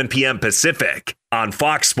 Eastern, 7 p.m. Pacific on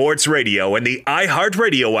Fox Sports Radio and the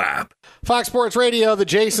iHeartRadio app. Fox Sports Radio, The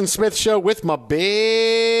Jason Smith Show with my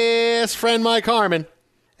best friend Mike Harmon.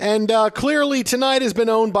 And clearly tonight has been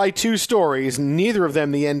owned by two stories, neither of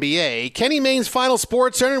them the NBA. Kenny Mayne's Final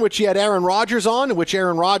Sports Center, in which he had Aaron Rodgers on, in which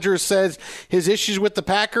Aaron Rodgers says his issues with the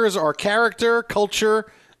Packers are character,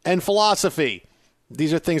 culture, and philosophy.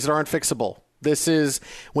 These are things that aren't fixable. This is,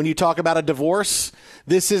 when you talk about a divorce,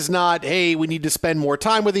 this is not, hey, we need to spend more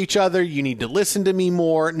time with each other. You need to listen to me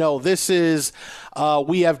more. No, this is,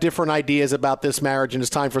 we have different ideas about this marriage, and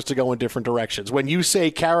it's time for us to go in different directions. When you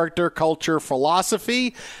say character, culture,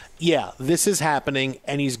 philosophy, yeah, this is happening,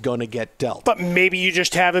 and he's going to get dealt. But maybe you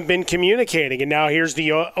just haven't been communicating, and now here's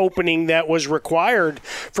the opening that was required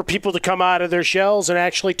for people to come out of their shells and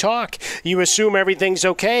actually talk. You assume everything's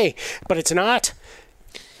okay, but it's not.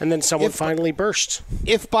 And then someone finally bursts.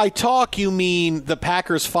 If by talk you mean the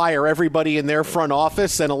Packers fire everybody in their front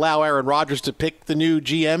office and allow Aaron Rodgers to pick the new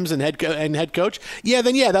GMs and head coach,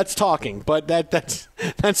 then that's talking. But that's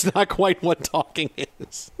not quite what talking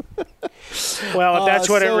is. Well, if that's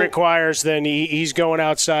what it requires, then he's going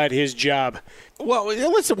outside his job. Well,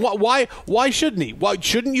 listen. Why shouldn't he? Why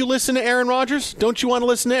shouldn't you listen to Aaron Rodgers? Don't you want to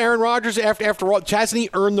listen to Aaron Rodgers? After all, hasn't he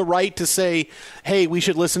earned the right to say, "Hey, we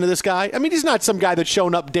should listen to this guy"? I mean, he's not some guy that's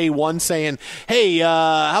shown up day one saying, "Hey,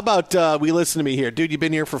 how about we listen to me here, dude? You've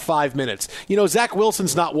been here for 5 minutes." You know, Zach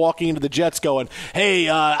Wilson's not walking into the Jets going, "Hey,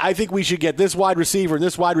 I think we should get this wide receiver and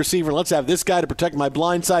this wide receiver, and let's have this guy to protect my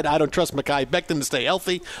blind side. I don't trust Mekhi Becton to stay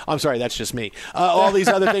healthy." I'm sorry, that's just me. All these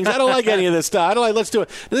other things, I don't like any of this stuff. I don't like. Let's do it.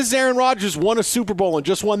 This is Aaron Rodgers, won a Super Bowl and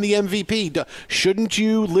just won the MVP. Shouldn't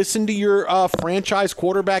you listen to your franchise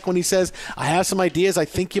quarterback when he says, "I have some ideas I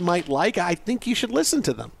think you might like"? I think you should listen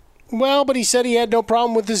to them. Well, but he said he had no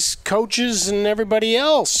problem with his coaches and everybody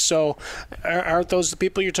else. So aren't those the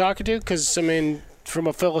people you're talking to? Because, I mean, from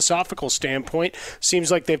a philosophical standpoint,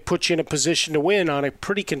 seems like they've put you in a position to win on a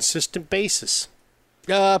pretty consistent basis.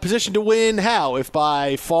 Position to win how? If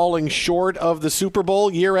by falling short of the Super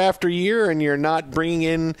Bowl year after year and you're not bringing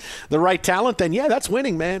in the right talent, then yeah, that's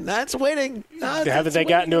winning, man. That's winning. Haven't they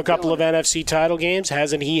gotten to a couple of NFC title games?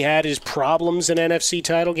 Hasn't he had his problems in NFC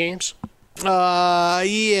title games?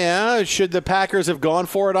 Yeah. Should the Packers have gone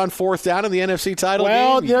for it on fourth down in the NFC title game?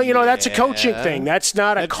 Well, you know, that's a coaching thing. That's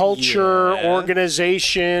not a culture,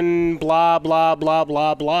 organization, blah, blah, blah,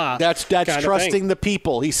 blah, blah. That's trusting the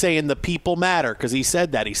people. He's saying the people matter because he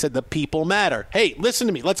said that. He said the people matter. Hey, listen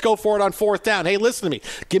to me. Let's go for it on fourth down. Hey, listen to me.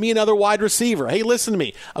 Give me another wide receiver. Hey, listen to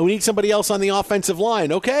me. We need somebody else on the offensive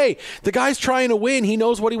line. Okay. The guy's trying to win. He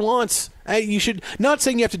knows what he wants. You should, not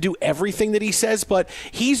saying you have to do everything that he says, but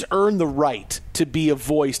he's earned the right to be a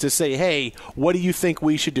voice to say, hey, what do you think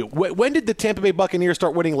we should do? When did the Tampa Bay Buccaneers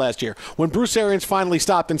start winning last year? When Bruce Arians finally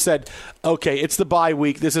stopped and said, okay, it's the bye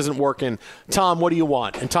week. This isn't working. Tom, what do you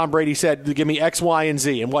want? And Tom Brady said, give me X, Y, and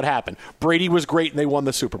Z. And what happened? Brady was great, and they won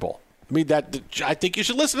the Super Bowl. I mean, I think you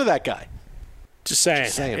should listen to that guy. Just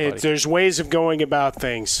saying there's ways of going about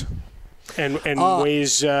things. And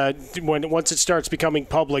ways once it starts becoming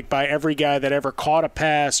public by every guy that ever caught a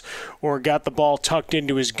pass or got the ball tucked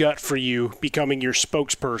into his gut for you becoming your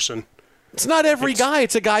spokesperson. It's not every guy.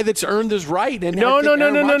 It's a guy that's earned his right. And No.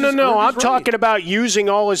 I'm talking about using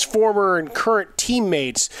all his former and current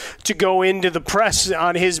teammates to go into the press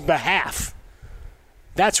on his behalf.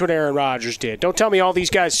 That's what Aaron Rodgers did. Don't tell me all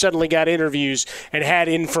these guys suddenly got interviews and had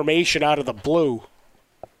information out of the blue.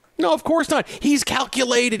 No, of course not. He's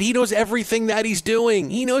calculated. He knows everything that he's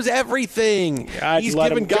doing. He knows everything. I'd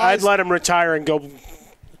let him retire and go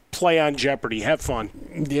play on Jeopardy. Have fun.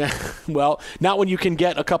 Yeah, well, not when you can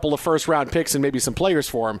get a couple of first-round picks and maybe some players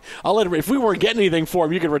for him. I'll let him. If we weren't getting anything for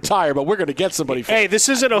him, you can retire, but we're going to get somebody for him. Hey, this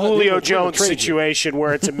isn't a Julio Jones situation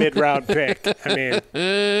where it's a mid-round pick. I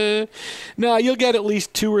mean, no, you'll get at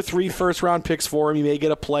least 2 or 3 first-round picks for him. You may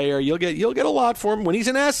get a player. You'll get a lot for him when he's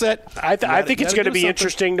an asset. I think it's going to be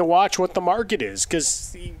interesting to watch what the market is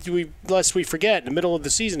because, lest we forget, in the middle of the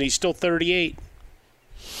season, he's still 38.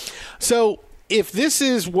 So if this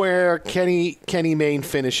is where Kenny Mayne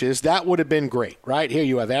finishes, that would have been great, right? Here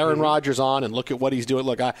you have Aaron Rodgers on, and look at what he's doing.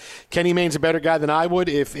 Look, Kenny Mayne's a better guy than I would.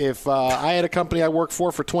 If I had a company I worked for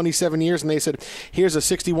 27 years, and they said, here's a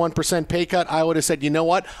 61% pay cut, I would have said, you know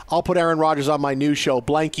what? I'll put Aaron Rodgers on my new show,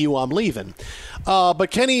 Blank You, I'm leaving. But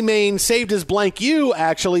Kenny Mayne saved his blank you,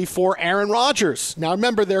 actually, for Aaron Rodgers. Now,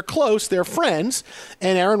 remember, they're close. They're friends.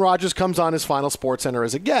 And Aaron Rodgers comes on his final SportsCenter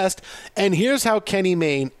as a guest. And here's how Kenny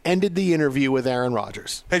Mayne ended the interview with Aaron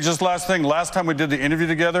Rodgers. Hey, just last thing. Last time we did the interview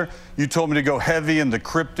together, you told me to go heavy in the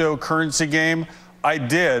cryptocurrency game. I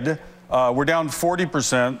did. We're down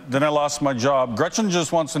 40%. Then I lost my job. Gretchen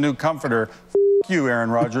just wants a new comforter. F*** you, Aaron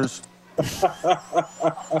Rodgers. I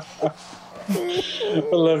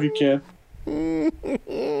love you, Ken.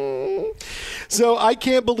 So I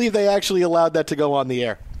can't believe they actually allowed that to go on the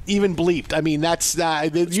air. Even bleeped. I mean, that's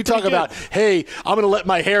you talk about, hey, I'm going to let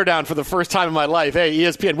my hair down for the first time in my life. Hey,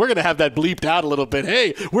 ESPN, we're going to have that bleeped out a little bit.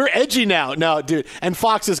 Hey, we're edgy now. No, dude. And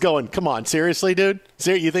Fox is going, come on, seriously, dude?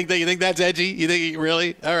 You think that's edgy? You think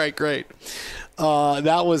really? All right, great.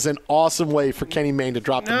 That was an awesome way for Kenny Mayne to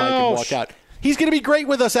drop the mic and walk out. He's going to be great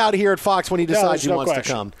with us out here at Fox when he decides he wants to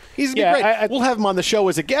come. He's going to be great. We'll have him on the show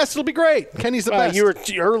as a guest. It'll be great. Kenny's the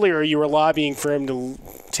best. Earlier, you were lobbying for him to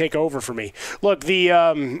take over for me. Look,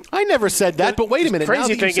 I never said that, but wait a minute. The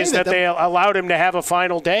crazy thing is that they allowed him to have a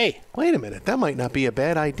final day. Wait a minute. That might not be a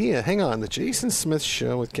bad idea. Hang on. The Jason Smith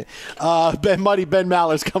Show with Ben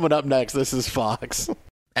Maller's coming up next. This is Fox.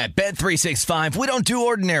 At Bet365, we don't do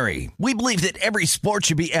ordinary. We believe that every sport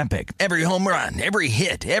should be epic. Every home run, every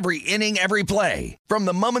hit, every inning, every play. From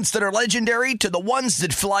the moments that are legendary to the ones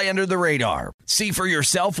that fly under the radar. See for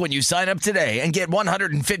yourself when you sign up today and get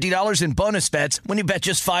 $150 in bonus bets when you bet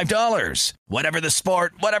just $5. Whatever the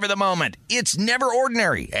sport, whatever the moment, it's never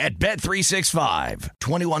ordinary at Bet365.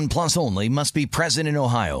 21 plus only. Must be present in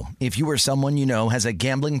Ohio. If you or someone you know has a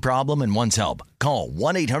gambling problem and wants help, call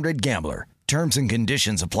 1-800-GAMBLER. Terms and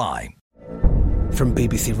conditions apply. From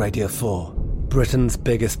BBC Radio 4, Britain's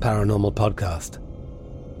biggest paranormal podcast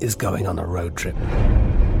is going on a road trip.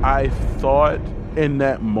 I thought in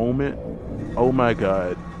that moment, oh my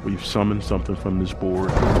God, we've summoned something from this board.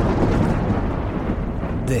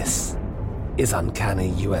 This is Uncanny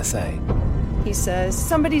USA. He says,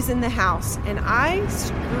 somebody's in the house, and I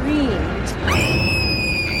screamed.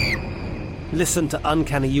 Listen to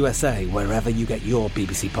Uncanny USA wherever you get your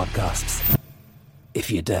BBC podcasts,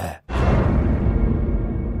 if you dare.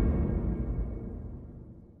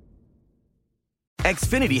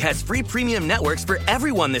 Xfinity has free premium networks for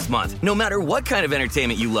everyone this month, no matter what kind of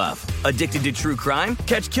entertainment you love. Addicted to true crime?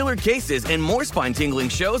 Catch killer cases and more spine-tingling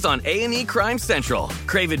shows on A&E Crime Central.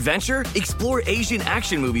 Crave adventure? Explore Asian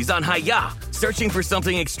action movies on Hi-YAH. Searching for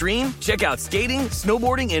something extreme? Check out skating,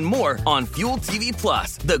 snowboarding, and more on Fuel TV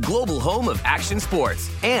Plus, the global home of action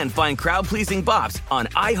sports. And find crowd-pleasing bops on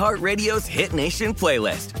iHeartRadio's Hit Nation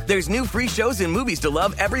playlist. There's new free shows and movies to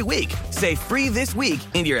love every week. Say free this week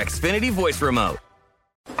in your Xfinity voice remote.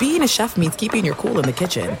 Being a chef means keeping your cool in the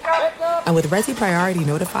kitchen. And with Resi Priority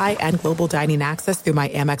Notify and Global Dining Access through my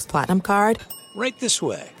Amex Platinum card, right this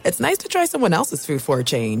way. It's nice to try someone else's food for a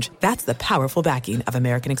change. That's the powerful backing of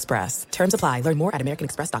American Express. Terms apply. Learn more at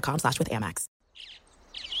americanexpress.com/withAmex.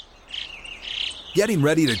 Getting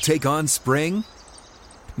ready to take on spring?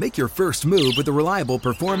 Make your first move with the reliable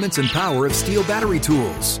performance and power of Steel battery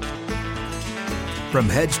tools. From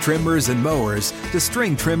hedge trimmers and mowers to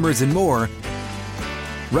string trimmers and more,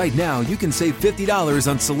 right now, you can save $50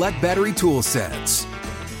 on select battery tool sets.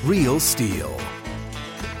 Real Steel.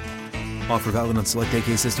 Offer valid on select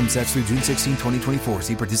AK system sets through June 16, 2024.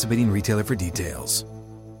 See participating retailer for details.